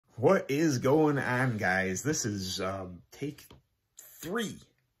What is going on, guys? This is take three,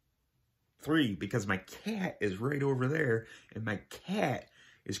 because my cat is right over there, and my cat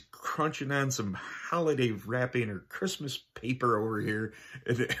is crunching on some holiday wrapping or Christmas paper over here,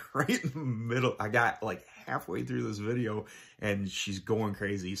 and right in the middle. I got like halfway through this video, and she's going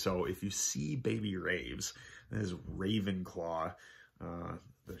crazy. So if you see baby Raves, that is Ravenclaw,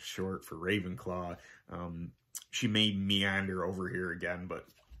 the short for Ravenclaw. She may meander over here again, but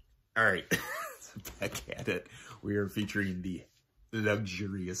all right, back at it. We are featuring the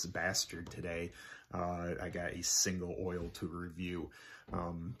luxurious bastard today. I got a single oil to review.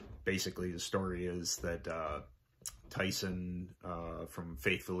 Basically, the story is that Tyson from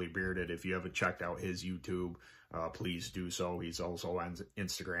Faithfully Bearded, if you haven't checked out his YouTube, please do so. He's also on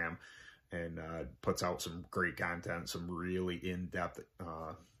Instagram and puts out some great content, some really in-depth,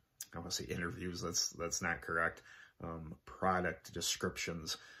 I want to say interviews, that's not correct, product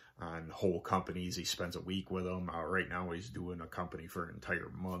descriptions on whole companies. He spends a week with them. Right now he's doing a company for an entire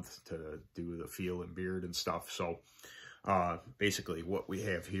month to do the feel and beard and stuff. So basically what we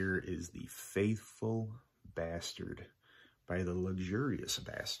have here is the Faithful Bastard by the Luxurious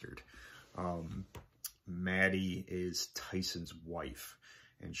Bastard. Maddie is Tyson's wife,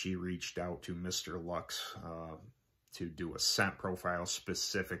 and she reached out to Mr. Lux to do a scent profile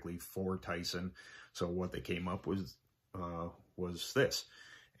specifically for Tyson. So what they came up with was this.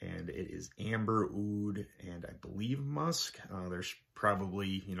 And it is amber oud and I believe musk. There's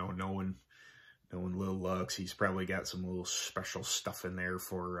probably, you know, knowing Lil Lux, he's probably got some little special stuff in there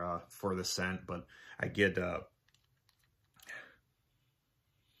for the scent. But I get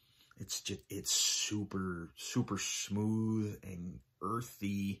it's super smooth and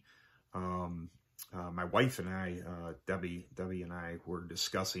earthy. My wife and I, Debbie and I were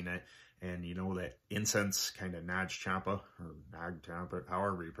discussing it. And you know that incense kind of Nag Champa, or Nag Champa,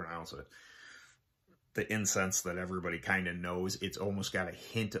 however you pronounce it. The incense that everybody kind of knows, it's almost got a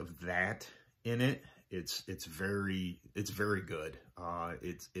hint of that in it. It's very good.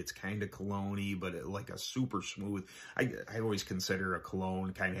 It's kind of cologne-y, but like a super smooth. I always consider a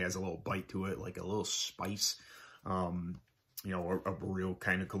cologne kind of has a little bite to it, like a little spice. You know, a real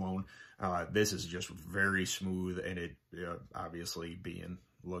kind of cologne. This is just very smooth, and it obviously being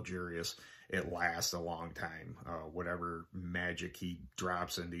luxurious, it lasts a long time. Whatever magic he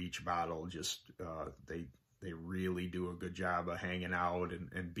drops into each bottle, just they really do a good job of hanging out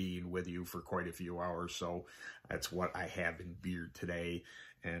and being with you for quite a few hours. So that's what I have in beard today,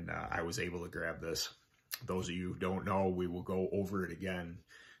 and I was able to grab this. Those of you who don't know, we will go over it again.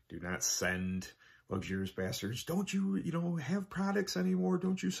 Do not send Luxurious Bastards, don't you know, have products anymore?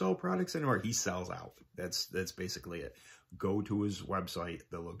 Don't you sell products anymore? He sells out. That's basically it. Go to his website,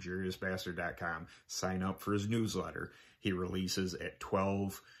 theluxuriousbastard.com, sign up for his newsletter. He releases at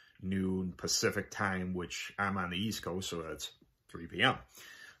 12 noon Pacific time, which I'm on the East Coast, so that's 3 p.m.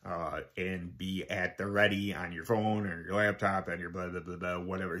 And be at the ready on your phone or your laptop and your blah, blah, blah, blah,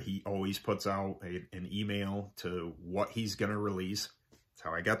 whatever. He always puts out an email to what he's going to release. That's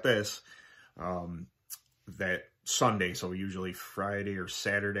how I got this. That Sunday, so usually Friday or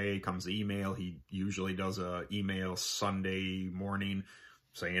Saturday comes the email. He usually does a email Sunday morning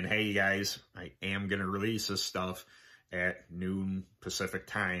saying, hey guys, I am going to release this stuff at noon Pacific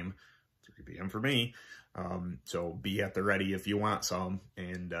time, 3 p.m. for me. So be at the ready if you want some,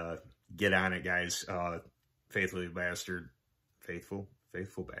 and get on it, guys. Faithfully Bastard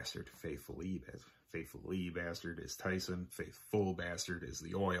is Tyson. Faithful Bastard is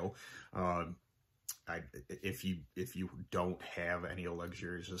the oil. If you don't have any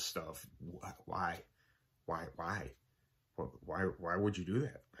luxurious stuff, why would you do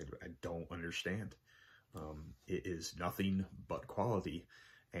that? I don't understand. It is nothing but quality,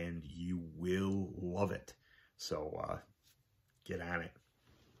 and you will love it. So get on it.